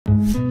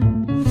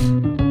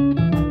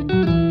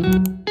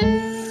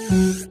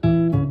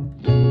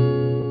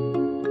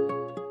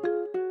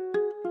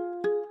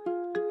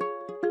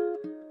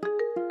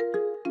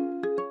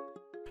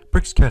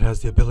has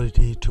the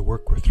ability to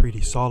work with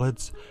 3D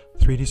solids,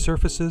 3D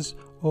surfaces,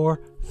 or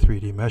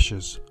 3D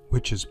meshes.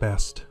 Which is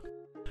best?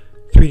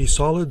 3D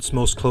solids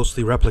most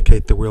closely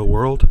replicate the real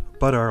world,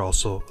 but are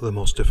also the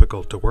most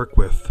difficult to work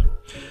with.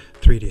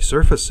 3D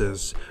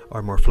surfaces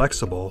are more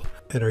flexible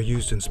and are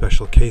used in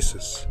special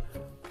cases,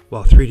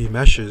 while 3D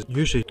meshes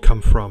usually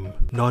come from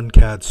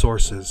non-CAD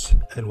sources,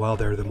 and while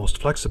they're the most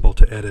flexible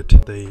to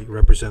edit, they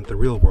represent the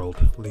real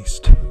world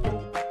least.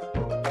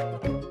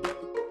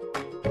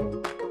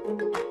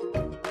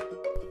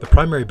 The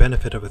primary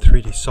benefit of a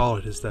 3D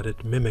solid is that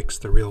it mimics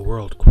the real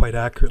world quite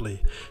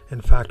accurately. In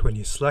fact, when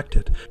you select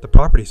it, the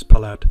properties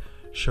palette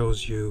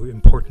shows you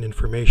important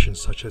information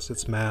such as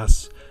its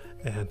mass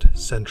and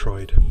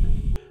centroid.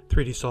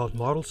 3D solid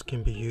models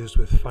can be used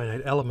with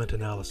finite element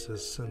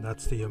analysis, and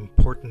that's the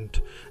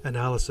important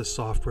analysis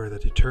software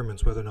that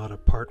determines whether or not a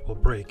part will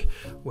break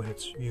when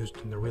it's used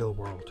in the real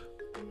world.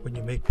 When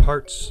you make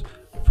parts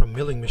from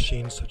milling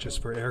machines such as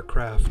for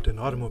aircraft and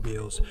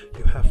automobiles,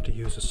 you have to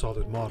use a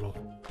solid model.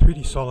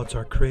 3D solids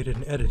are created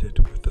and edited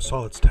with the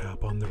Solids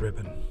tab on the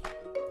ribbon.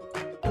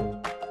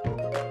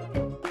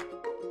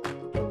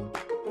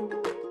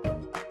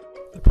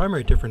 The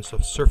primary difference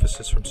of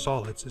surfaces from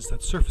solids is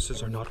that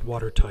surfaces are not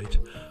watertight.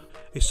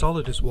 A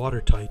solid is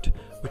watertight,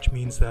 which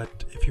means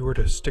that if you were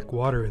to stick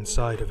water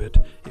inside of it,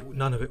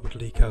 none of it would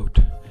leak out.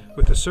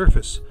 With a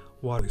surface,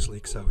 water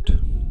leaks out.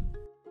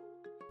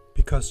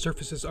 Because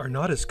surfaces are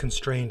not as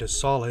constrained as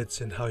solids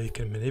in how you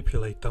can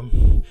manipulate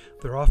them,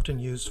 they're often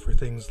used for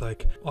things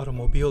like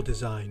automobile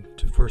design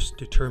to first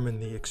determine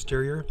the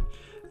exterior,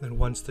 and then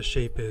once the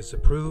shape is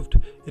approved,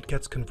 it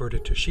gets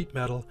converted to sheet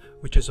metal,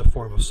 which is a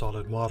form of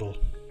solid model.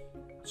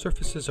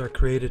 Surfaces are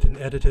created and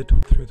edited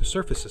through the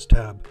Surfaces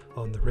tab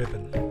on the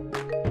ribbon.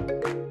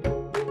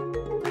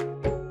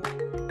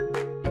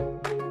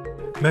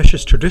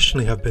 Meshes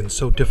traditionally have been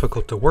so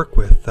difficult to work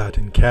with that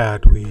in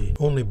CAD we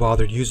only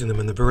bothered using them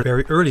in the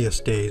very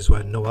earliest days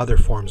when no other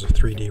forms of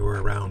 3D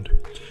were around.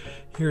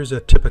 Here's a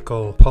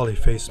typical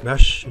polyface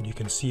mesh, and you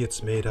can see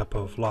it's made up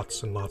of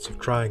lots and lots of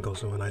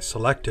triangles, and when I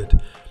select it,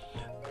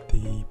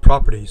 the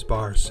properties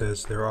bar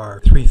says there are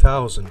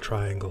 3,000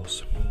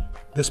 triangles.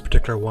 This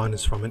particular one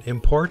is from an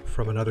import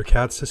from another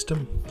CAD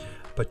system,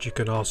 but you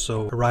can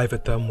also arrive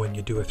at them when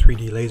you do a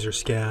 3D laser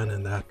scan,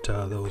 and that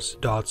those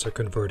dots are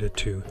converted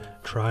to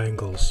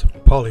triangles.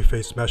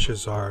 Polyface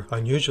meshes are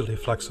unusually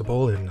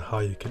flexible in how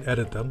you can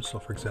edit them. So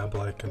for example,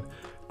 I can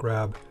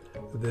grab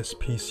this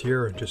piece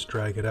here and just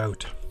drag it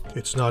out.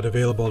 It's not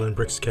available in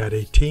BricsCAD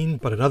 18,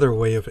 but another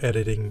way of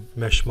editing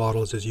mesh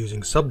models is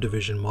using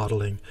subdivision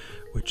modeling,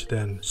 which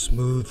then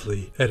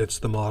smoothly edits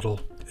the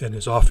model and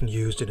is often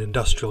used in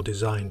industrial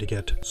design to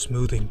get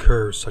smoothing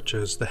curves such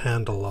as the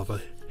handle of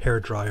a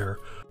hairdryer.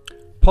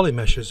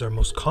 Polymeshes are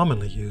most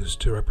commonly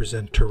used to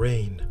represent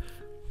terrain.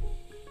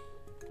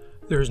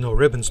 There is no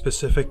ribbon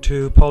specific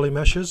to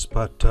polymeshes,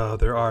 but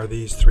there are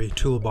these three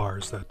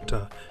toolbars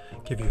that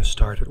give you a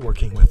start at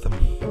working with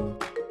them.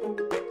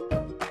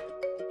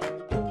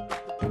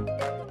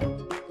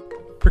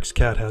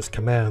 BricsCAD has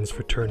commands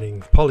for turning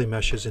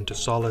polymeshes into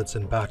solids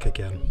and back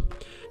again,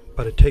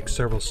 but it takes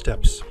several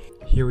steps.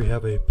 Here we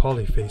have a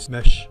polyface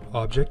mesh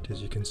object,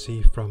 as you can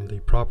see from the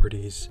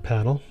Properties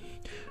panel.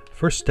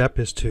 First step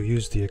is to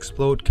use the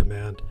explode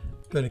command,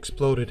 then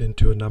explode it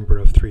into a number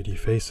of 3D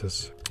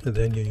faces. And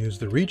then you use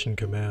the region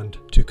command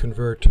to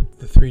convert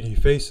the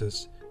 3D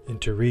faces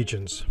into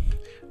regions.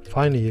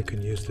 Finally, you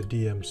can use the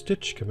DM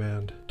stitch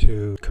command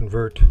to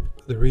convert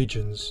the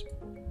regions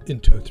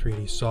into a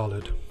 3D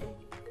solid.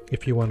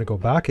 If you want to go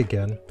back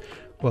again,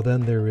 well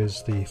then there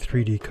is the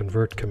 3D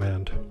convert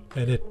command,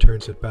 and it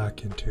turns it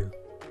back into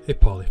a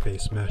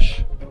polyface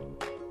mesh.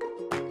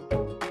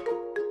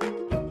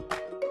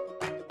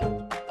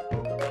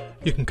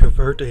 You can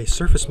convert a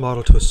surface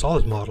model to a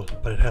solid model,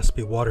 but it has to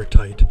be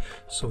watertight.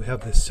 So we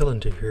have this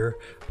cylinder here,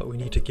 but we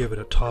need to give it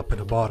a top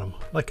and a bottom,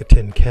 like a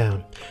tin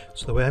can.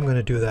 So the way I'm going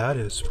to do that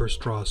is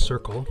first draw a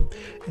circle,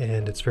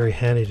 and it's very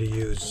handy to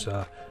use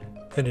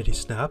entity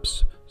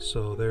snaps.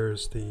 So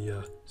there's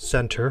the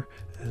center,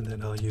 and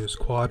then I'll use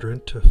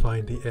quadrant to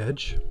find the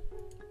edge.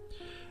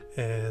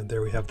 And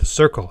there we have the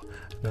circle.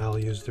 Now I'll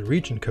use the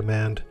region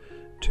command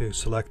to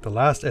select the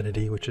last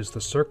entity, which is the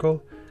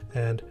circle,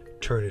 and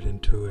turn it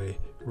into a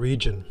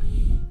region.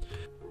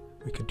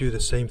 We could do the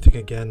same thing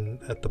again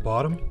at the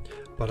bottom,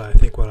 but I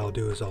think what I'll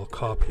do is I'll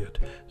copy it.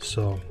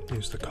 So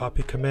use the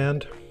copy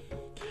command,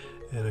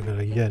 and I'm going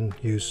to again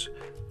use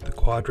the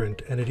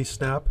quadrant entity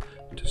snap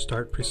to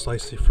start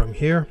precisely from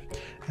here,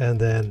 and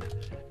then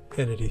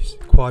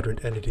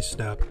quadrant entity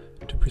snap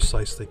to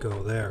precisely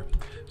go there.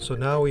 So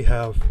now we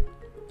have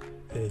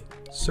a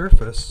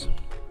surface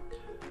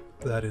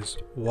that is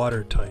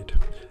watertight.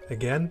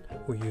 Again,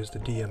 we use the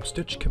DM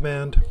stitch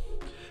command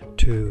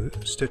to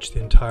stitch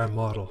the entire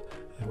model,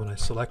 and when I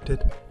select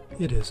it,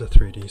 it is a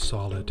 3D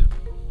solid.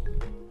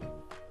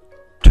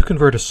 To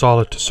convert a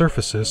solid to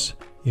surfaces,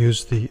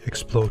 use the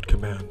explode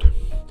command.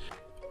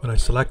 When I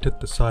select it,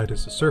 the side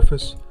is a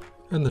surface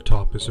and the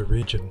top is a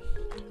region,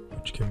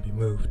 which can be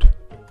moved.